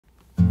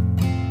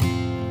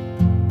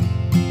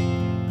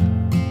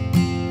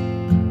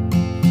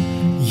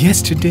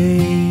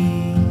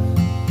yesterday.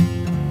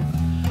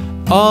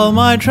 All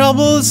my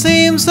troubles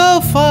seem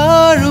so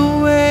far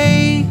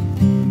away.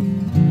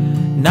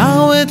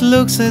 Now it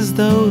looks as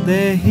though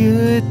they're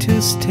here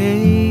to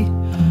stay.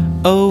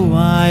 Oh,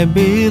 I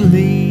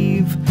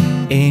believe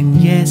in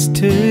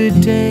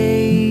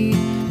yesterday.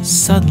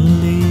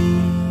 Suddenly,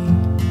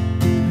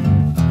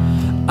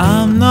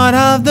 I'm not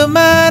half the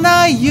man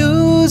I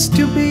used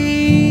to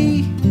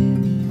be.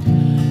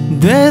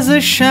 There's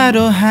a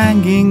shadow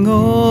hanging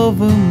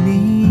over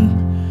me.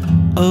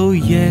 Oh,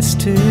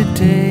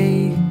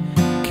 yesterday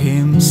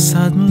came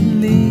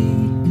suddenly.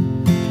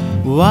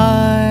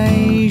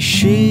 Why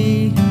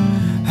she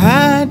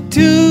had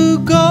to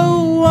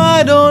go,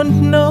 I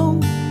don't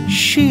know.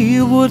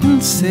 She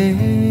wouldn't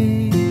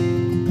say.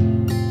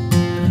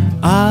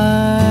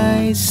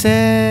 I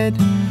said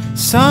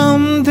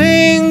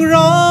something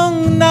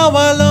wrong. Now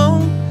I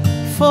long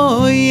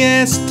for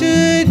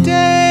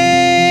yesterday.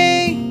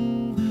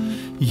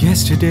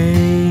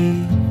 Yesterday,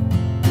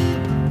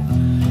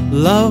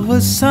 love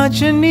was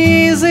such an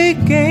easy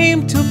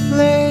game to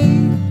play.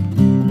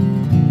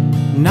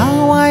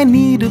 Now I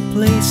need a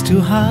place to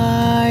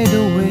hide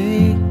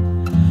away.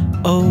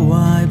 Oh,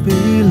 I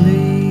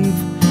believe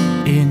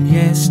in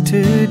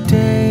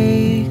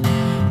yesterday.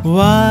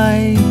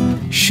 Why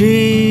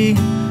she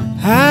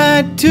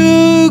had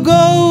to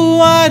go,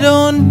 I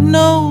don't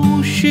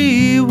know.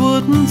 She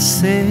wouldn't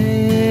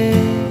say.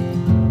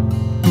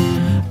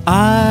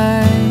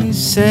 I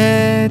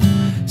said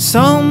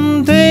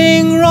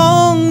something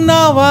wrong.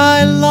 Now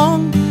I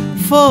long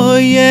for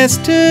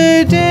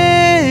yesterday.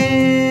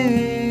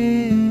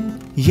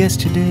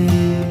 Yesterday,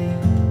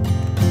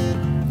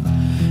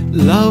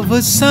 love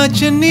was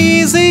such an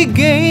easy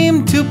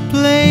game to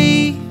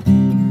play.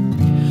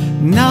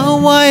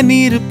 Now I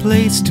need a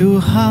place to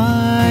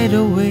hide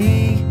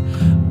away.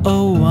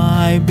 Oh,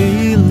 I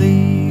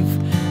believe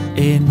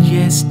in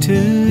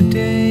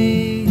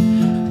yesterday.